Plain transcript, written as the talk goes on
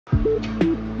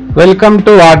Welcome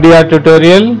to RDR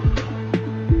tutorial.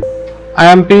 I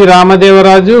am P.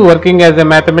 Ramadevaraju, working as a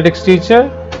mathematics teacher.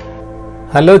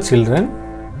 Hello children.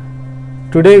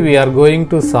 Today we are going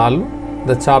to solve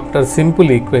the chapter Simple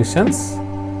Equations,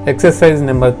 exercise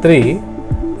number 3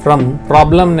 from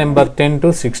problem number 10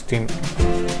 to 16.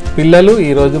 పిల్లలు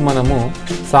ఈరోజు మనము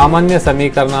సామాన్య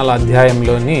సమీకరణాల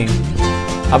అధ్యాయంలోని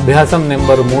అభ్యాసం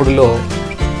number 3లో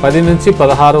 10 నుంచి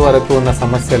 16 వరకు ఉన్న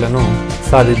సమస్యలను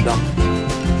సాధిద్దాం.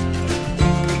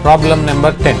 Problem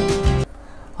number 10.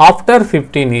 After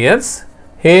 15 years,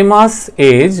 Hema's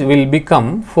age will become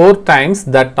 4 times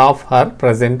that of her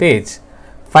present age.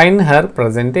 Find her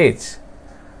present age.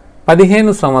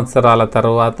 15 సంవత్సరాల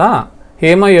తరువాత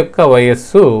హేమ యొక్క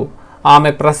వయస్సు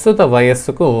ఆమె ప్రస్తుత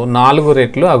వయస్సుకు 4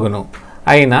 రెట్లు అగును.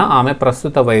 అయినా ఆమె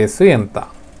ప్రస్తుత వయస్సు ఎంత?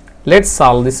 Let's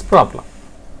solve this problem.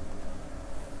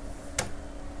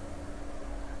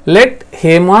 Let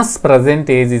Hema's present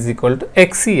age is equal to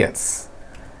x years.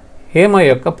 Hema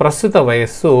యొక్క ప్రస్తుత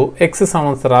వయస్సు x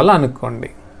సంవత్సరాలు అనుకోండి.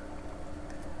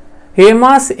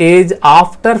 Hema's age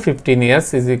after 15 years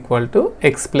is equal to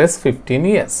x plus 15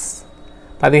 years.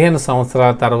 15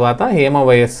 సంవత్సరాల తర్వాత హేమ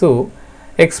వయస్సు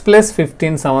x ప్లస్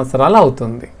 15 సంవత్సరాలు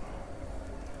అవుతుంది.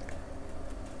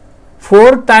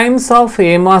 4 times of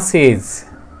Hema's age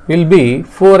will be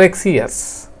 4x years.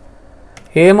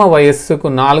 Hema వయస్సుకు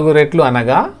 4 రెట్లు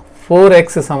అనగా 4x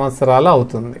సంవత్సరాలు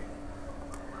అవుతుంది.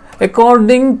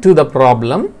 According to the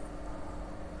problem,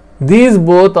 these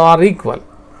both are equal.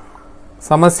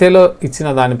 సమస్యలో ఇచ్చిన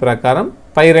దాని ప్రకారం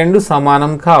పై రెండు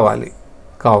సమానం కావాలి.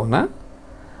 కావున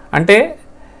అంటే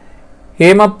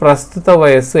హేమ ప్రస్తుత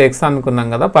వయస్సు x అనుకున్నాం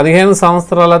కదా, 15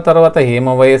 సంవత్సరాల తర్వాత హేమ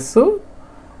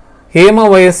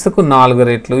వయస్సుకు 4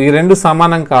 రెట్లు, ఈ రెండు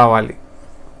సమానం కావాలి.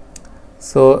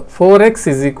 So 4x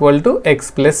is equal to x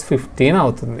plus 15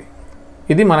 అవుతుంది.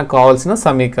 ఇది మనకు కావాల్సిన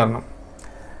సమీకరణం.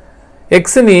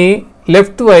 xని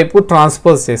లెఫ్ట్ వైపు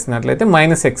ట్రాన్స్పోజ్ చేసినట్లయితే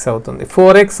మైనస్ x అవుతుంది.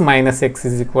 4x minus x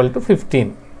is equal to 15.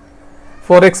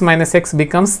 4x minus x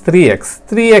becomes 3x.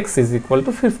 3x is equal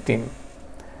to 15.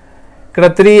 ఇక్కడ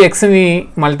 3xని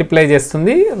మల్టిప్లై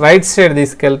చేస్తుంది, రైట్ సైడ్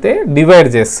తీసుకెళ్తే డివైడ్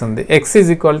చేస్తుంది. x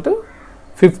is equal to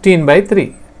 15/3.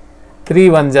 3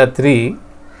 1 జా 3,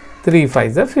 3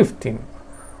 5 జా 15.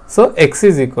 So x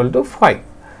is equal to 5.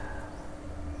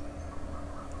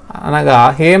 అనగా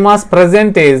Hema's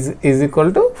present age is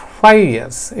equal to 5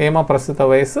 years. Hema ప్రస్తుత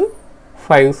వయసు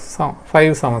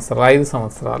 5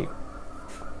 సంవత్సరాలు.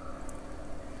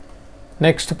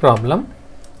 Next problem.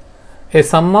 A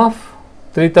some of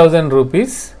 3000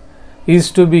 rupees is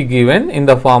to be given in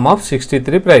the form of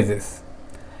 63 prizes.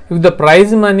 If the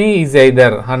prize money is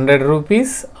either 100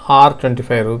 rupees are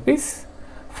 25 rupees,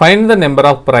 find the number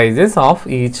of prices of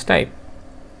each type.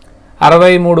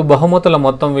 63 బహుమతుల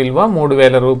మొత్తం విలువ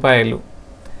 3000 రూపాయలు.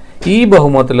 ఈ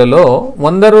బహుమతులలో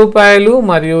 100 రూపాయలు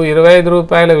మరియు 25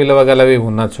 రూపాయల విలువ గలవి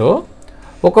ఉన్నచో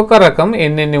ఒక్కొక్క రకం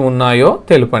ఎన్నెన్ని ఉన్నాయో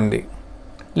తెలుపండి.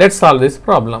 Let's solve this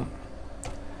problem.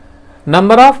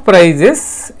 Number of prices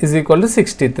is equal to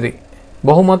 63.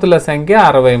 బహుమతుల సంఖ్య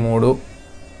 63.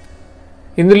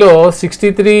 ఇందులో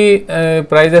 63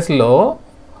 ప్రైజెస్లో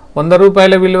 100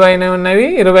 రూపాయల విలువైనవి ఉన్నవి,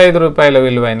 25 రూపాయల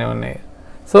విలువైనవి ఉన్నాయి.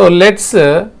 So let's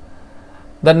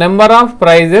the number of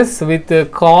prizes with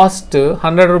cost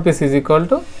 100 rupees is equal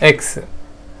to x.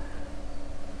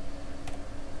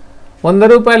 100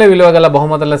 రూపాయల విలువ గల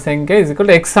బహుమతుల సంఖ్య is equal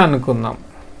to x అనుకుందాం.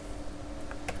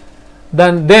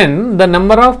 Then the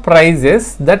number of prizes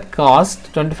that cost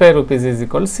 25 rupees is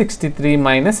equal to 63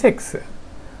 minus x.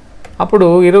 అప్పుడు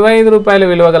 25 రూపాయల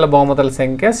విలువ గల బహుమతుల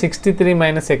సంఖ్య 63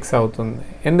 minus x అవుతుంది.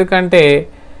 ఎందుకంటే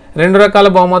రెండు రకాల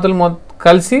బహుమతులు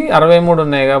కలిసి 63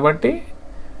 ఉన్నాయి కాబట్టి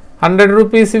 100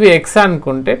 రూపీస్వి ఎక్స్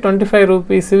అనుకుంటే 25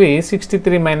 రూపీస్వి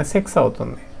 63 మైనస్ ఎక్స్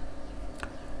అవుతుంది.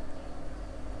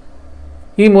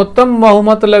 ఈ మొత్తం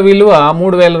బహుమతుల విలువ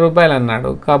 3000 రూపాయలు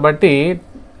అన్నాడు కాబట్టి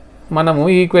మనము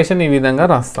ఈ ఈక్వేషన్ ఈ విధంగా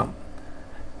రాస్తాం.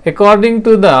 According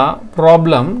to the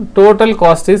problem total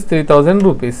cost is 3000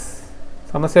 rupees.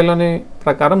 సమస్యలోని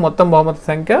ప్రకారం మొత్తం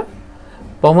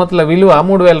బహుమతుల విలువ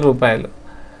 3000 రూపాయలు.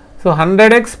 So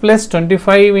 100x plus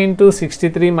 25 into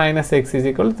 63 minus X is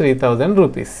equal 3000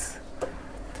 rupees.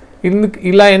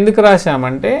 ఇలా ఎందుకు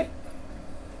రాశామంటే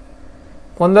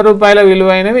 100 రూపాయల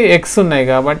విలువైనవి ఎక్స్ ఉన్నాయి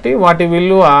కాబట్టి వాటి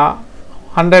విలువ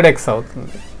 100x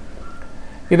అవుతుంది.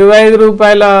 25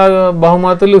 రూపాయల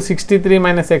బహుమతులు 63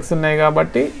 మైనస్ ఎక్స్ ఉన్నాయి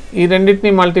కాబట్టి ఈ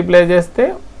రెండింటిని మల్టిప్లై చేస్తే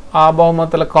ఆ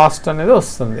బహుమతుల కాస్ట్ అనేది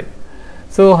వస్తుంది.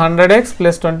 So 100x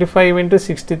plus 25 into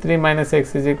 63 minus x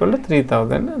is equal to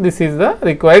 3000. This is the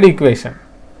required equation.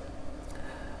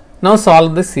 Now solve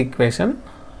this equation.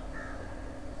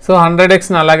 So 100x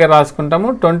ని అలాగే రాసుకుంటాము.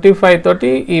 25 తోటి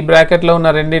ఈ బ్రాకెట్లో ఉన్న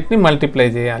రెండింటిని మల్టిప్లై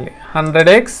చేయాలి.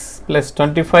 100x plus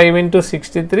 25 into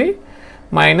 63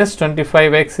 minus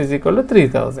 25x is equal to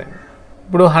 3000.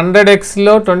 ఇప్పుడు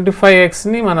 100xలో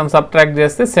 25xని మనం సబ్ట్రాక్ట్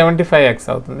చేస్తే 75x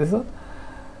అవుతుంది. So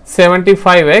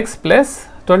 75x plus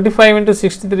 25 into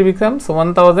 63 becomes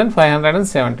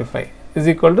 1575 is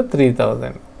equal to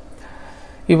 3000.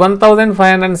 ఈ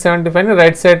 1575ని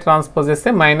రైట్ సైడ్ ట్రాన్స్పోజ్ చేస్తే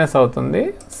మైనస్ అవుతుంది.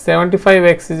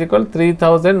 75x is equal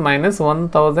 3000 minus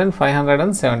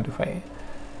 1575.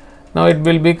 Now it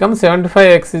will become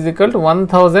 75x is equal to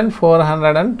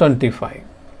 1425.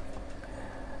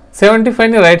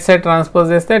 75ని right side transpose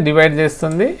చేస్తే divide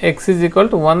చేస్తుంది. x is equal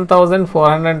to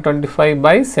 1425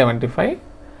 by 75.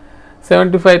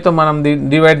 75తో మనం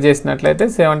divide చేసినట్లయితే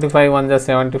 75 1 జా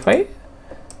 75,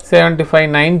 75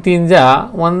 19 జా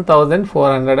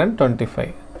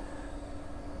 1425.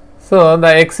 So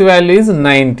the x value is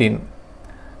 19.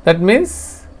 That means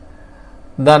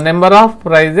the number of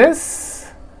prices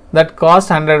that cost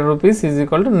 100 rupees is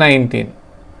equal to 19.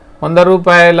 100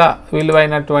 రూపాయల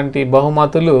విలువైనటువంటి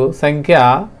బహుమతులు సంఖ్య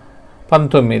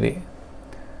 19.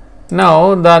 Now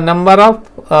the number of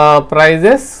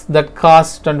prices that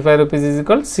cost 25 rupees is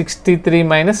equal to 63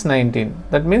 minus 19.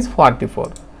 That means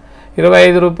 44.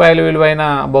 25 రూపాయలు విలువైన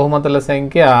బహుమతుల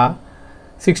సంఖ్య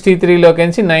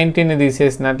 63లోకించి 19ని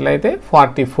తీసేసినట్లయితే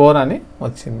 44 అని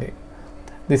వచ్చింది.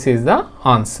 This is the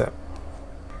answer.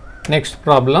 Next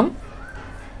problem.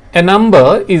 A number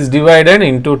is divided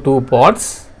into two parts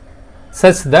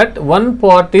such that one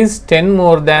part is 10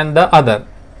 more than the other.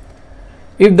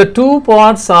 If the two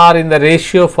parts are in the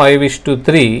ratio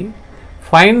 5:3,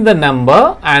 find the number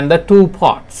and the two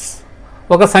parts.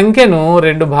 ఒక సంఖ్యను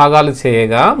రెండు భాగాలు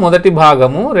చేయగా మొదటి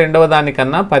భాగము రెండవ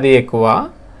దానికన్నా 10 ఎక్కువ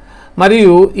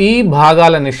మరియు ఈ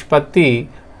భాగాల నిష్పత్తి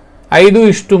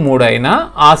 5:3 అయినా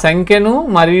ఆ సంఖ్యను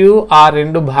మరియు ఆ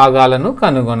రెండు భాగాలను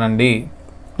కనుగొనండి.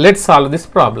 Let's solve this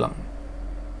problem.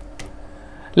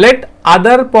 Let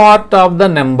other part of the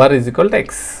number is equal to x.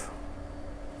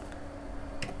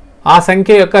 ఆ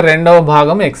సంఖ్య యొక్క రెండవ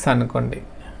భాగం x అనుకోండి.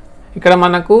 ఇక్కడ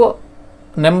మనకు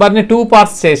నెంబర్ని 2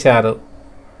 పార్ట్స్ చేశారు,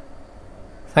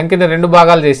 సంఖ్యని రెండు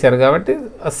భాగాలు చేశారు కాబట్టి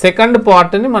సెకండ్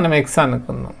పార్ట్ని మనం x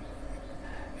అనుకుందాం.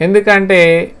 ఎందుకంటే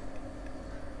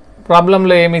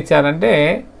ప్రాబ్లంలో ఏమి ఇచ్చారంటే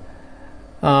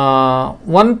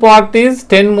 1 part is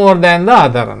 10 more than the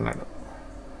other అన్నాడు.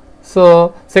 సో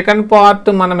సెకండ్ పార్ట్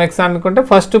మనం x అనుకుంటే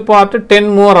ఫస్ట్ పార్ట్ 10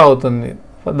 మోర్ అవుతుంది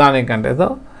దానికంటే. So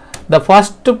the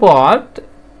first part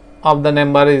of the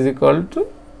number is equal to,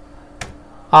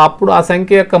 అప్పుడు ఆ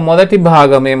సంఖ్య యొక్క మొదటి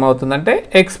భాగం ఏమవుతుందంటే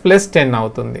x ప్లస్ 10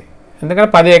 అవుతుంది,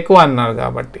 ఎందుకంటే 10 ఎక్కువ అన్నారు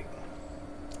కాబట్టి.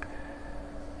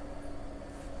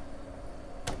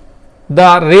 The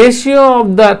ratio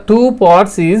of the two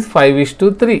parts is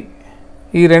 5:3.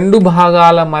 ఈ రెండు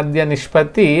భాగాల మధ్య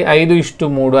నిష్పత్తి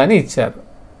 5:3 అని ఇచ్చారు.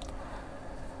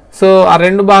 సో ఆ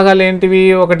రెండు భాగాలు ఏంటివి?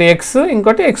 ఒకటి x,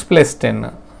 ఇంకోటి x plus 10.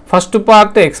 First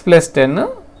part x plus 10,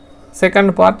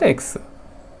 second part x.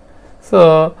 So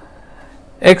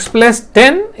x plus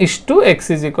 10 x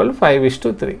is equal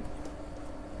 5:3.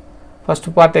 First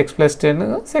part x plus 10,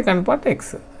 second part x.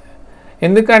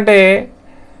 ఎందుకంటే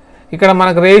ఇక్కడ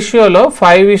మనకు రేషియోలో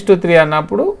 5:3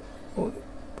 అన్నప్పుడు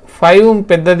 5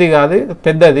 పెద్దది కాదు,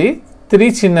 పెద్దది, 3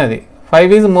 చిన్నది.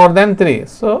 5 ఈజ్ మోర్ దాన్ 3.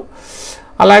 సో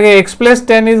అలాగే x plus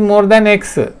 10 is more than x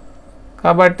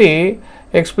కాబట్టి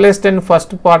x ప్లస్ 10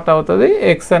 ఫస్ట్ పార్ట్ అవుతుంది,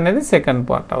 x అనేది సెకండ్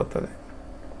పార్ట్ అవుతుంది.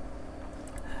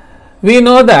 We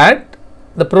know that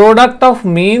the product of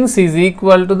means is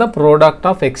equal to the product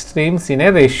of extremes in a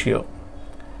ratio.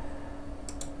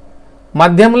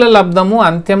 మధ్యముల లబ్ధము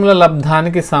అంత్యముల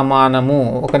లబ్ధానికి సమానము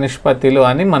ఒక నిష్పత్తిలో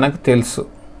అని మనకు తెలుసు.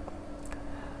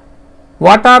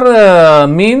 What are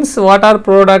means, what are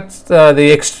products, the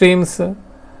extremes?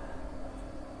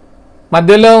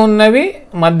 మధ్యలో ఉన్నవి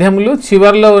మధ్యములు,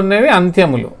 చివర్లో ఉన్నవి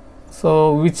అంత్యములు. So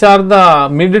which are the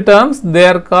mid terms, they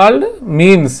are called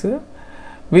means.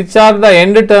 Which are the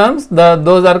end terms,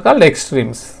 those are called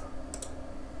extremes.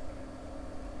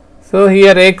 So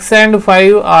here x and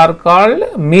 5 are called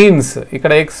means.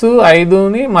 ఇక్కడ x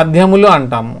 5ని మధ్యములు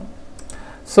అంటాము.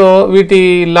 So వీటి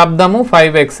లబ్ధము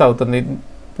 5x అవుతుంది.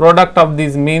 Product of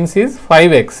these means is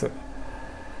 5x.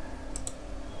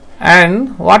 And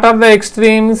what are the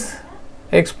extremes?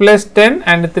 x plus 10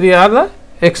 and 3 are the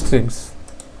extremes.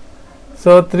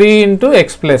 So 3 into x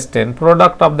plus 10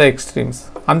 product of the extremes.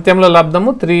 అంత్యంలో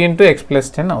లబ్ధము 3 into x plus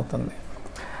 10 అవుతుంది.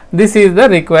 This is the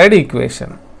required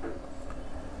equation.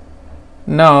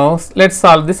 Now let's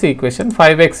solve this equation.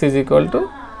 5x is equal to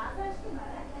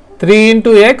 3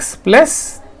 into x plus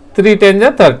 3 10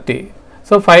 is 30.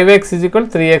 So 5x is equal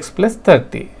to 3x plus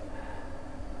 30.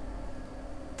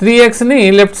 3xని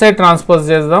left side transpose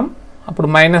చేద్దాం, అప్పుడు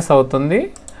minus అవుతుంది.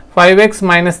 5x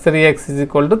minus 3x is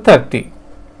equal to 30.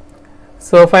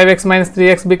 So 5x minus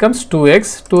 3x becomes 2x.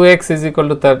 2x is equal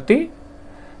to 30.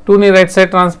 2ని right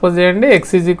side transpose చేయండి, x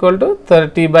is equal to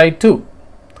 30/2.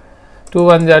 2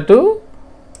 1 ja 2,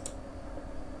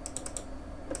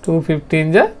 2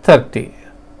 15 ja 30.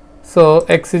 So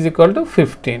x is equal to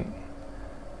 15.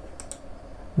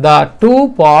 The two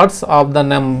parts of the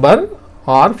number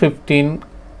are 15,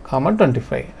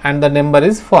 25 and the number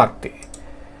is 40.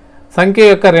 సంఖ్య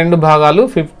యొక్క రెండు భాగాలు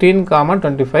 15,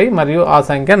 25 మరియు ఆ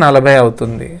సంఖ్య 40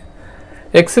 అవుతుంది.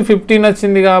 x 15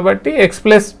 వచ్చింది కాబట్టి x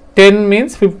ప్లస్ 10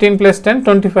 మీన్స్ 15 ప్లస్ 10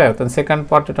 25 అవుతుంది. సెకండ్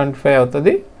పార్ట్ 25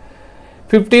 అవుతుంది.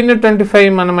 15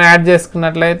 25 మనం యాడ్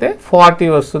చేసుకున్నట్లయితే 40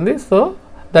 వస్తుంది. So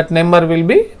that number will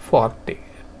be 40.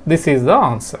 This is the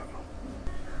answer.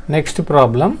 Next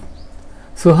problem.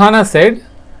 Suhana said,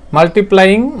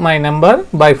 multiplying my number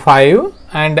by 5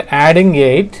 and adding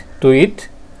 8 to it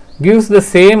gives the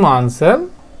same answer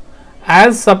as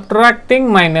subtracting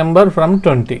my number from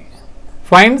 20.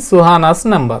 Find Suhana's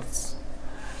numbers.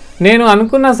 నేను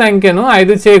అనుకున్న సంఖ్యను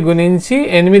 5 చే గుణించి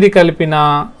 8 కలిపినా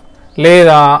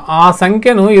లేదా ఆ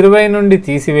సంఖ్యను 20 నుండి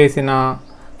తీసివేసినా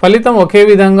ఫలితం ఒకే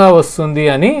విధంగా వస్తుంది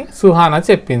అని సుహానా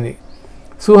చెప్పింది.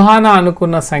 సుహానా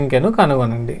అనుకున్న సంఖ్యను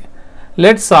కనుగొనండి.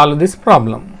 Let's solve this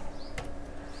problem.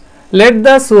 Let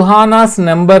the Suhana's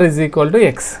number is equal to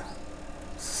x.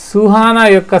 Suhana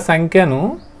యొక్క సంఖ్యను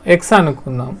x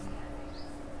అనుకుందాం.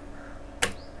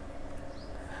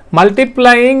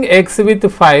 Multiplying x with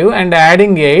 5 and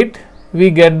adding 8 we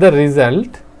get the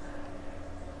result.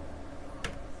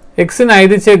 xని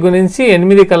 5 చే గుణించి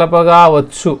 8 కలపగా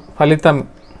వచ్చు ఫలితం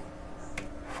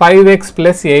 5x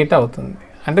ప్లస్ 8 అవుతుంది.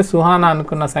 అంటే సుహానా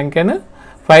అనుకున్న సంఖ్యను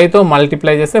 5తో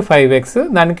మల్టిప్లై చేస్తే 5x,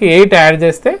 దానికి 8 యాడ్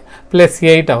చేస్తే ప్లస్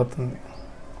 8 అవుతుంది.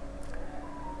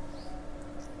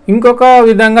 ఇంకొక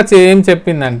విధంగా ఏం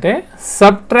చెప్పిందంటే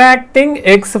subtracting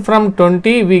x from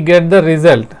 20 we get the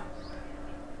result.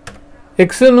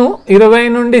 xను 20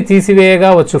 నుండి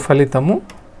తీసివేయగా వచ్చు ఫలితము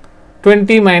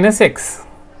 20 మైనస్ x.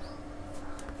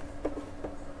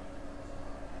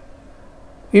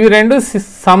 ఇవి రెండు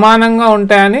సమానంగా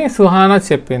ఉంటాయని సుహానా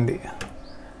చెప్పింది.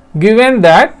 Given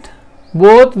that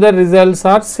both the results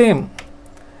are same.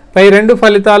 పై రెండు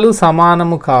ఫలితాలు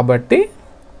సమానము కాబట్టి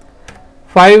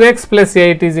 5x plus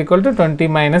 8 is equal to 20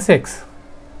 minus X.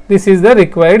 This is the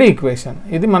required equation.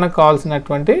 ఇది మనకు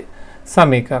కావాల్సినటువంటి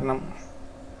సమీకరణం.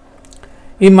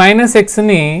 ఈ మైనస్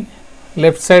ఎక్స్ని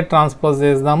లెఫ్ట్ సైడ్ ట్రాన్స్పోజ్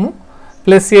చేద్దాము,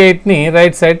 ప్లస్ 8ని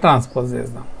రైట్ సైడ్ ట్రాన్స్పోజ్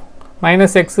చేద్దాం.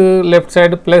 Minus X left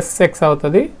side plus X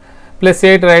అవుతుంది, ప్లస్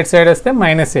 8 రైట్ సైడ్ వస్తే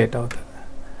మైనస్ 8 అవుతుంది.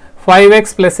 5x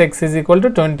plus x is equal to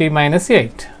 20 minus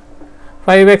 8.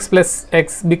 5x plus x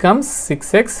becomes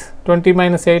 6x. 20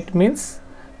 minus 8 means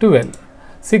 12.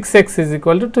 6x is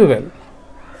equal to 12.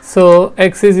 So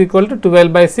x is equal to 12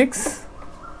 by 6.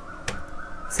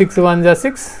 6 1 ja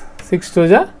 6, 6 2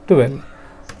 ja 12.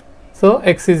 So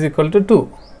x is equal to 2.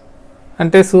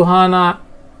 అంటే Suhana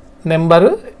number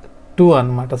 2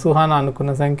 అన్నమాట. సుహానా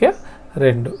అనుకున్న సంఖ్య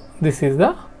 2. This is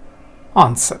the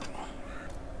answer.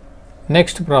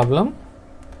 Next problem.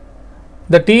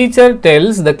 The teacher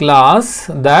tells the class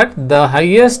that the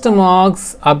highest marks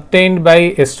obtained by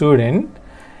a student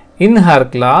in her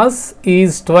class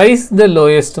is twice the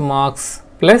lowest marks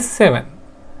plus 7.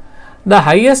 The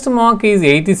highest mark is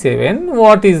 87.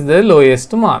 What is the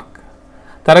lowest mark?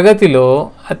 తరగతిలో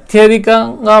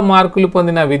అత్యధికంగా మార్కులు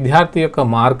పొందిన విద్యార్థి యొక్క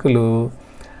మార్కులు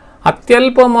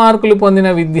అత్యల్ప మార్కులు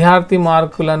పొందిన విద్యార్థి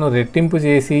మార్కులను రెట్టింపు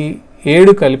చేసి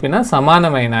 7 కలిపిన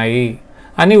సమానమైనాయి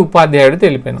అని ఉపాధ్యాయుడు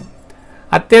తెలిపాను.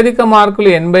 అత్యధిక మార్కులు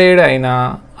 87 అయినా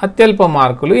అత్యల్ప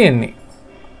మార్కులు ఎన్ని?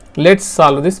 Let's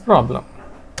solve this problem.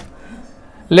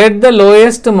 Let the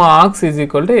lowest marks is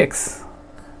equal to X.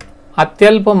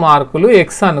 అత్యల్ప మార్కులు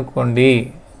ఎక్స్ అనుకోండి.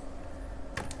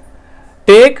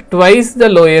 Take twice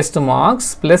the lowest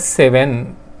marks plus 7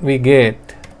 we get.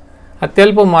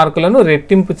 అత్యల్ప మార్కులను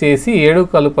రెట్టింపు చేసి 7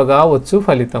 కలుపగా వచ్చు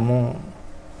ఫలితము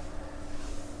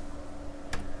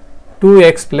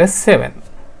 2x ప్లస్ 7.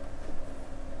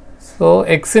 సో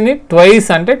ఎక్స్ని ట్వైస్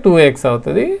అంటే 2x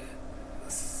అవుతుంది,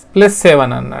 ప్లస్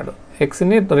 7 అన్నాడు.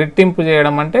 ఎక్స్ని రెట్టింపు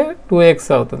చేయడం అంటే 2x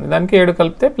అవుతుంది, దానికి 7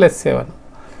 కలిపితే plus 7.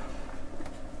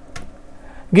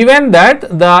 Given that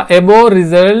the above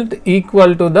result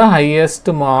equal to the highest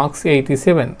marks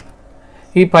 87.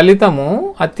 ఈ ఫలితము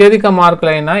అత్యధిక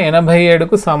మార్కులైన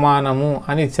 87కు సమానము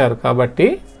అని ఇచ్చారు కాబట్టి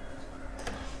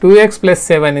 2x plus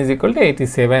 7 is equal to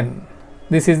 87.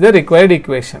 This is the required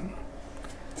equation.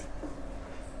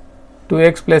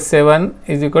 2x plus 7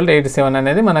 is equal to 87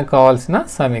 అనేది మనకు కావాల్సిన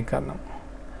సమీకరణం.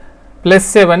 ప్లస్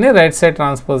 7ని రైట్ సైడ్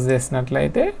ట్రాన్స్పోజ్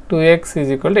చేసినట్లయితే 2x is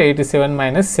equal to 87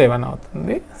 minus 7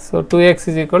 అవుతుంది. So 2x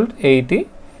is equal to 80,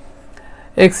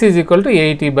 x is equal to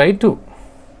 80/2.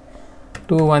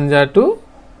 2 1 జా 2,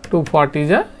 2 40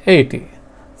 జా 80.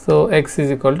 So x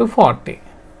is equal to 40.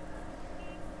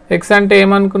 x అంటే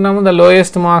ఏమనుకున్నాము, the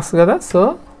lowest marks కదా. So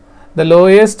the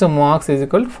lowest marks is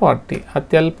equal to 40.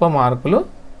 అత్యల్ప మార్కులు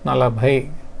 40.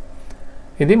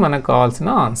 ఇది మనకు కావాల్సిన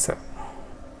answer.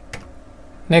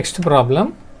 Next problem.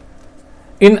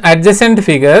 In adjacent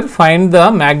figure find the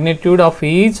magnitude of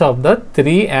each of the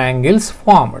 3 angles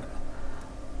formed.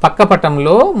 పక్క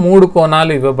పటంలో 3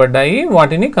 కోణాలు ఇవ్వబడ్డాయి,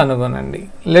 వాటిని కనుగొనండి.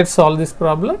 Let's solve this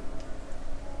problem.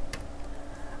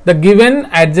 The given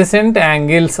adjacent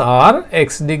angles are x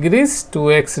degrees,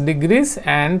 2x degrees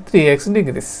and 3x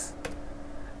degrees.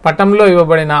 పటంలో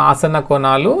ఇవ్వబడిన ఆసన్న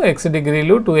కోణాలు x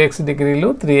డిగ్రీలు, 2x డిగ్రీలు,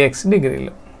 3x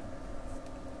డిగ్రీలు.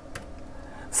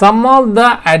 Sum of the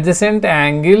adjacent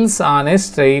angles on a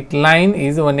straight line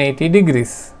is 180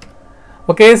 degrees.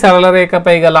 ఒకే సరళ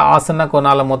రేఖపై గల ఆసన్న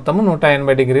కోణాల మొత్తము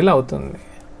 180 డిగ్రీలు అవుతుంది.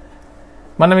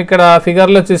 మనం ఇక్కడ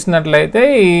ఫిగర్లో చూసినట్లయితే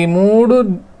ఈ 3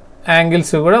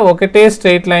 యాంగిల్స్ కూడా ఒకటే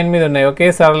స్ట్రైట్ లైన్ మీద ఉన్నాయి, ఒకే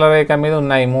సరళ రేఖ మీద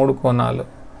ఉన్నాయి 3 కోణాలు.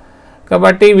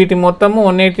 కాబట్టి వీటి మొత్తము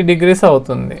 180 డిగ్రీస్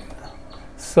అవుతుంది.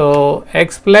 So x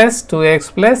plus 2x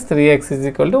plus 3x is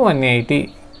equal to 180.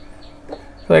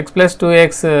 So x plus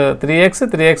 2x 3x,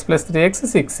 3x plus 3x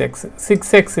 6x,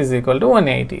 6x is equal to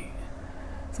 180.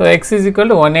 So x is equal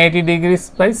to 180 degrees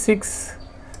by 6,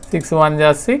 6 1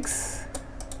 జా 6,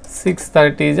 6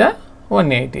 30 జా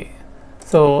 180.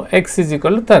 So x is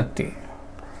equal to 30.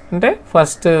 అంటే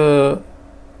first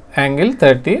angle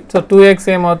 30. So 2x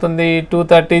ఏమవుతుంది,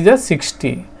 230 జా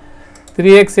 60,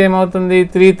 3x ఏమవుతుంది,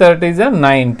 330 జా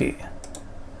 90.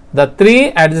 The 3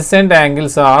 adjacent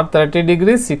angles are 30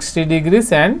 degrees, 60 degrees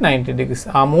and 90 degrees.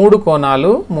 ఆ 3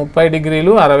 కోణాలు 30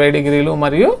 డిగ్రీలు, 60 డిగ్రీలు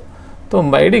మరియు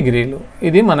 90 డిగ్రీలు.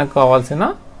 ఇది మనకు కావాల్సిన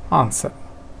answer.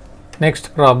 Next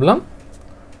problem.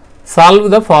 Solve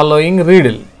the following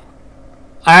riddle.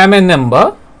 I am a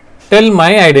number, tell my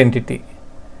identity.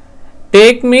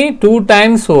 Take me 2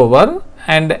 times over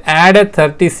and add a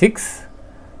 36.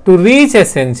 To reach a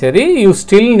century, you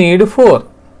still need 4.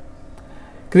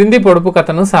 క్రింది పొడుపు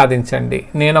కథను సాధించండి.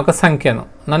 నేను ఒక సంఖ్యను,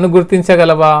 నన్ను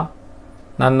గుర్తించగలవా?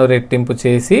 నన్ను రెట్టింపు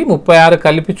చేసి 36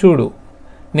 కలిపి చూడు.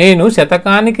 నేను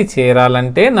శతకానికి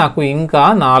చేరాలంటే నాకు ఇంకా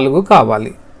 4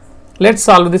 కావాలి. Let's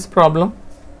solve this problem.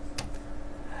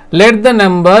 Let the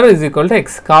number is equal to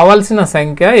x. కావాల్సిన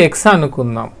సంఖ్య x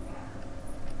అనుకుందాం.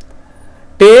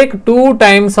 Take 2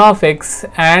 times of x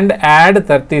and add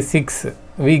 36.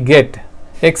 We get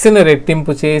xని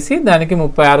రెట్టింపు చేసి దానికి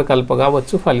 36 కలపగా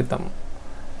వచ్చు ఫలితం.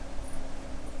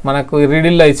 మనకు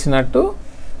రీడిల్లో ఇచ్చినట్టు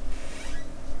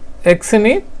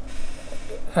xని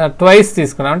ట్వైస్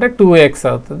తీసుకున్నాం అంటే 2x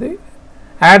అవుతుంది.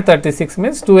 Add 36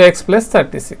 means 2x plus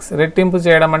 36. రెట్టింపు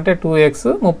చేయడం అంటే 2x,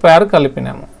 36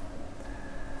 కలిపినాము.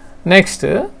 Next,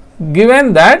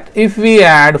 given that if we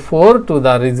add 4 to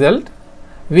the result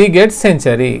we get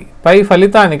century. పై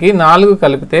ఫలితానికి 4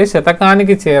 కలిపితే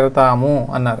శతకానికి చేరతాము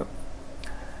అన్నారు.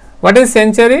 What is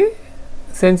century?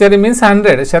 Century means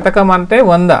 100. శతకం అంటే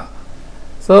 100.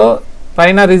 సో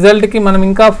పైన రిజల్ట్కి మనం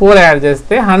ఇంకా 4 యాడ్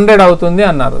చేస్తే 100 అవుతుంది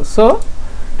అన్నారు. So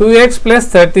 2x plus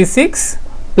 36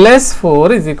 plus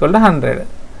 4 is equal to 100.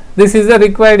 This is the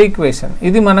required equation.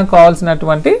 ఇది మనకు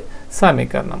కావాల్సినటువంటి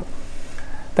సమీకరణం.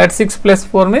 36 plus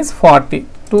 4 means 40.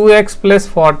 2x plus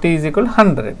 40 is equal to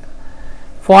 100.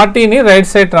 40ని right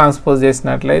side transpose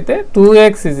చేసినట్లయితే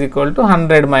 2x is equal to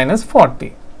 100 minus 40.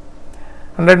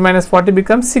 100 minus 40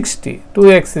 becomes 60.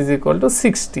 2x is equal to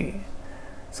 60.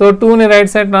 So 2ని right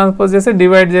side transpose చేస్తే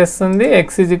divide చేస్తుంది.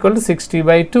 x is equal to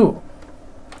 60/2.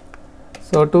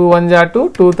 So 2 1 ja 2,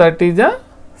 2 30 ja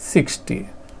 60.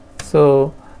 So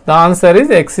the answer is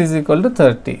x is equal to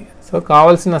 30. So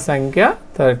కావాల్సిన సంఖ్య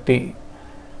 30.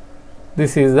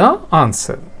 This is the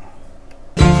answer.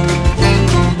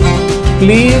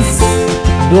 Please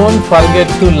don't forget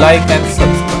to like and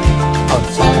subscribe our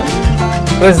channel.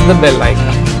 Press the bell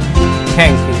icon.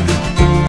 Thank you.